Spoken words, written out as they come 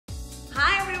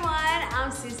everyone,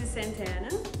 I'm Cecy Santana,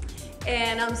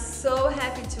 and I'm so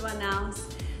happy to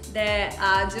announce that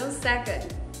June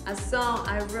 2nd, a song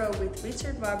I wrote with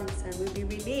Richard Robinson will be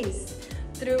released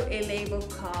through a label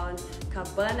called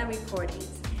Cabana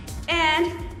Recordings.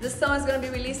 And the song is going to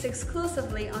be released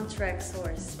exclusively on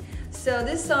Traxsource. So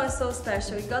this song is so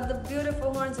special. It got the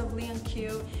beautiful horns of Leon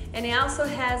Q, and it also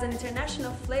has an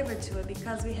international flavor to it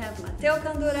because we have Matteo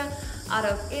Candura out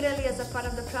of Italy as a part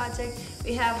of the project.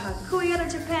 We have Hakuei out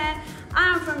of Japan.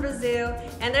 I'm from Brazil,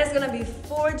 and there's gonna be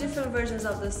 4 different versions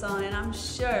of the song, and I'm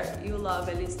sure you love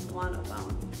at least one of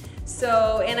them.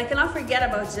 So, and I cannot forget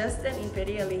about Justin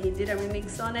Imperiale. He did a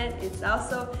remix on it. It's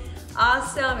also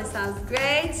awesome. It sounds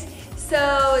great. So,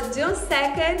 June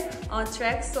 2nd on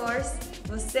Traxsource.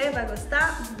 Você vai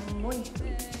gostar muito!